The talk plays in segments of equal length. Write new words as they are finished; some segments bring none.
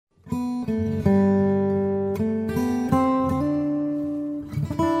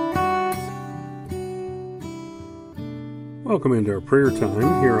Welcome into our prayer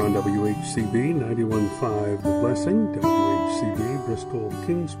time here on WHCB 91.5 The Blessing, WHCB Bristol,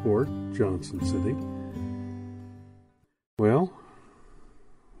 Kingsport, Johnson City. Well,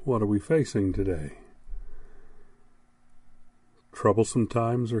 what are we facing today? Troublesome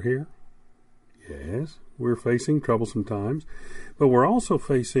times are here. Yes, we're facing troublesome times, but we're also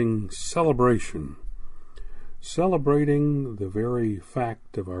facing celebration. Celebrating the very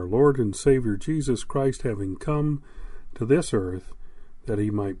fact of our Lord and Savior Jesus Christ having come to this earth that he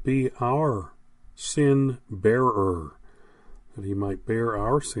might be our sin bearer, that he might bear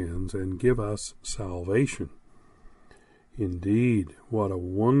our sins and give us salvation. Indeed, what a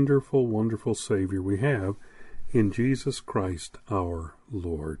wonderful, wonderful Savior we have in Jesus Christ our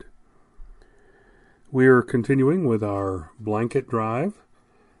Lord. We are continuing with our blanket drive.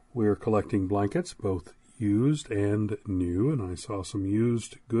 We are collecting blankets, both used and new, and I saw some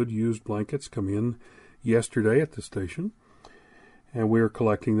good used blankets come in yesterday at the station, and we're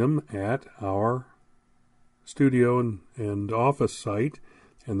collecting them at our studio and office site,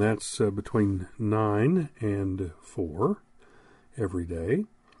 and that's between 9 and 4 every day.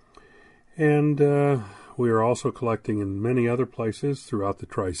 And we are also collecting in many other places throughout the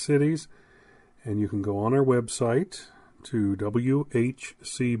Tri-Cities, and you can go on our website to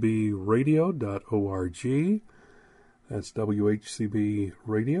whcbradio.org. That's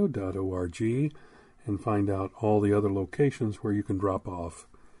whcbradio.org, and find out all the other locations where you can drop off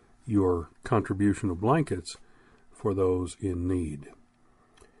your contribution of blankets for those in need.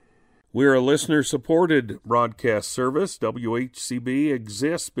 We're a listener-supported broadcast service. WHCB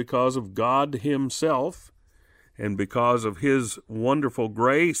exists because of God Himself and because of His wonderful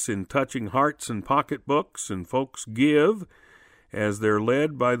grace in touching hearts and pocketbooks, and folks give as they're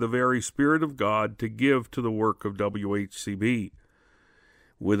led by the very Spirit of God to give to the work of WHCB.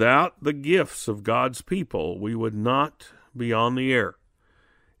 Without the gifts of God's people, we would not be on the air,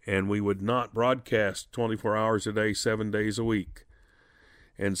 and we would not broadcast 24 hours a day, 7 days a week.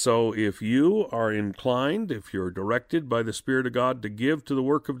 And so if you are inclined, if you're directed by the Spirit of God to give to the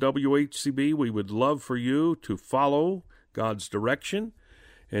work of WHCB, we would love for you to follow God's direction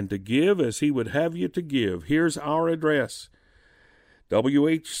and to give as He would have you to give. Here's our address: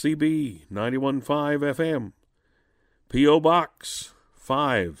 WHCB 91.5 FM, P.O. Box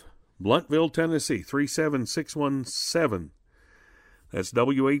 5, Blunteville, Tennessee 37617. That's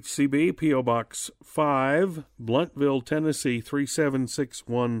WHCB, P.O. Box 5, Blunteville, Tennessee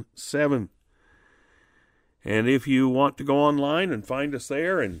 37617. And if you want to go online and find us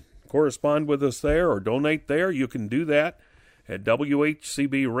there and correspond with us there or donate there, you can do that at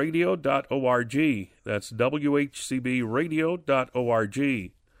whcbradio.org. That's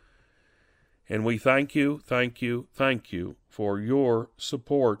whcbradio.org. And we thank you for your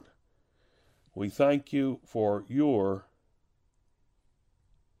support. We thank you for your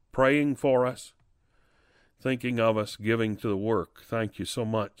praying for us, thinking of us, giving to the work. Thank you so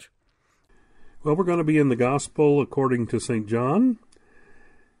much. Well, we're going to be in the Gospel according to St. John,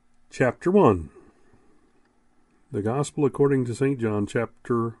 chapter 1. The Gospel according to St. John,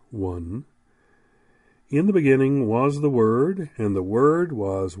 chapter 1. In the beginning was the Word, and the Word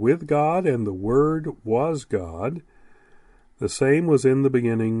was with God, and the Word was God. The same was in the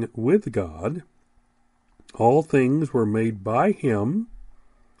beginning with God. All things were made by Him,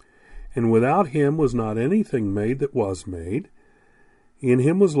 and without Him was not anything made that was made. In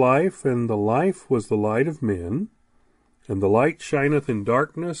Him was life, and the life was the light of men. And the light shineth in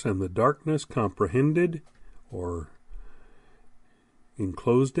darkness, and the darkness comprehended, or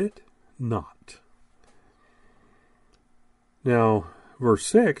enclosed it not. Now, verse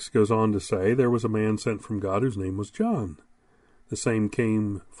 6 goes on to say, there was a man sent from God whose name was John. The same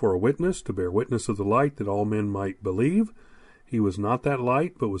came for a witness, to bear witness of the light, that all men might believe. He was not that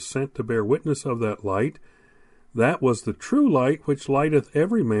light, but was sent to bear witness of that light. That was the true light, which lighteth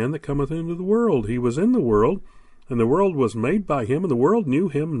every man that cometh into the world. He was in the world, and the world was made by Him, and the world knew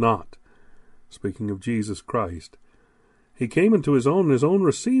Him not. Speaking of Jesus Christ. He came into His own, and His own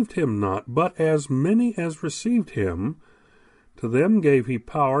received Him not. But as many as received Him, to them gave He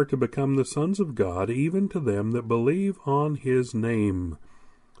power to become the sons of God, even to them that believe on His name,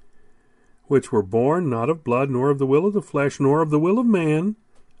 which were born not of blood, nor of the will of the flesh, nor of the will of man,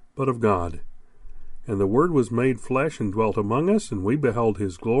 but of God. And the Word was made flesh and dwelt among us, and we beheld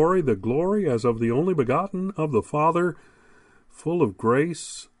His glory, the glory as of the only begotten of the Father, full of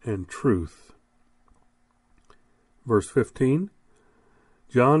grace and truth. Verse 15,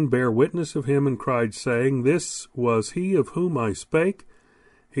 John bare witness of Him and cried, saying, This was He of whom I spake.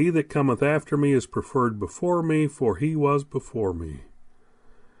 He that cometh after me is preferred before me, for He was before me.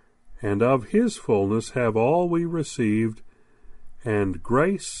 And of His fullness have all we received, and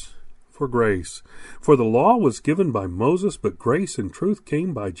grace for grace. For the law was given by Moses, but grace and truth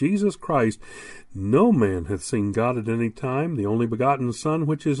came by Jesus Christ. No man hath seen God at any time. The only begotten Son,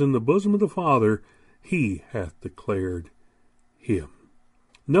 which is in the bosom of the Father, he hath declared him.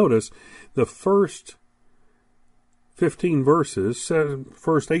 Notice the first 15 verses,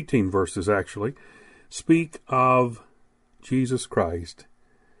 first 18 verses actually, speak of Jesus Christ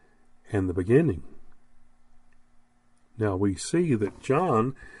and the beginning. Now we see that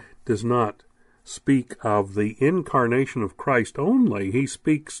John does not speak of the incarnation of Christ only. He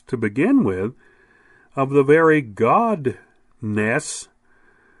speaks, to begin with, of the very godness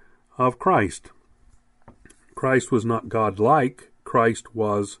of Christ. Christ was not God-like. Christ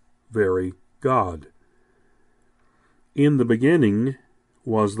was very God. In the beginning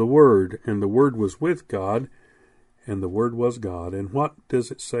was the Word, and the Word was with God, and the Word was God. And what does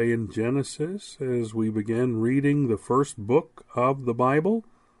it say in Genesis as we begin reading the first book of the Bible?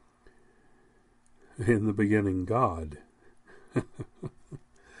 In the beginning, God.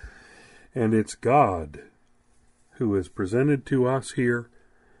 And it's God who is presented to us here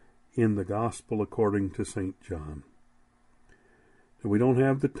in the Gospel according to St. John. And we don't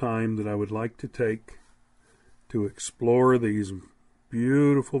have the time that I would like to take to explore these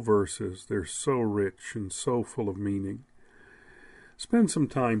beautiful verses. They're so rich and so full of meaning. Spend some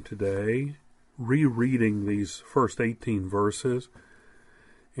time today rereading these first 18 verses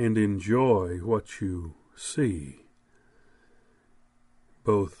and enjoy what you see,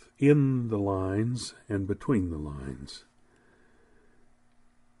 both in the lines and between the lines.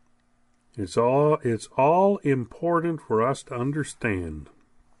 It's all important for us to understand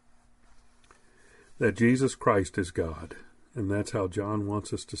that Jesus Christ is God, and that's how John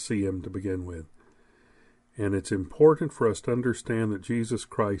wants us to see him to begin with. And it's important for us to understand that Jesus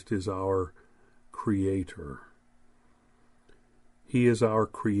Christ is our Creator. He is our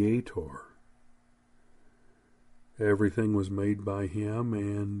Creator. Everything was made by him,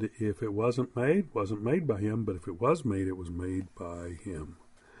 and if it wasn't made by him, but if it was made by him.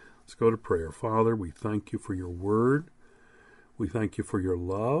 Let's go to prayer. Father, we thank you for your word. We thank you for your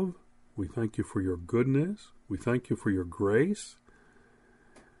love. We thank you for your goodness. We thank you for your grace.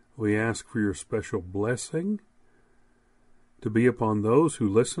 We ask for your special blessing to be upon those who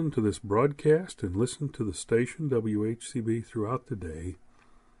listen to this broadcast and listen to the station WHCB throughout the day.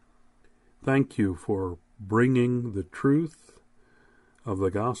 Thank you for bringing the truth of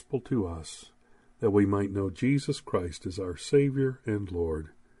the gospel to us, that we might know Jesus Christ as our Savior and Lord.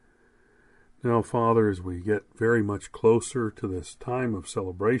 Now, Father, as we get very much closer to this time of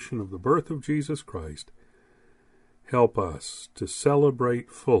celebration of the birth of Jesus Christ, help us to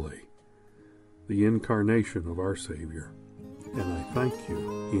celebrate fully the incarnation of our Savior. And I thank you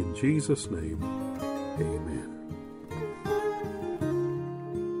in Jesus' name. Amen.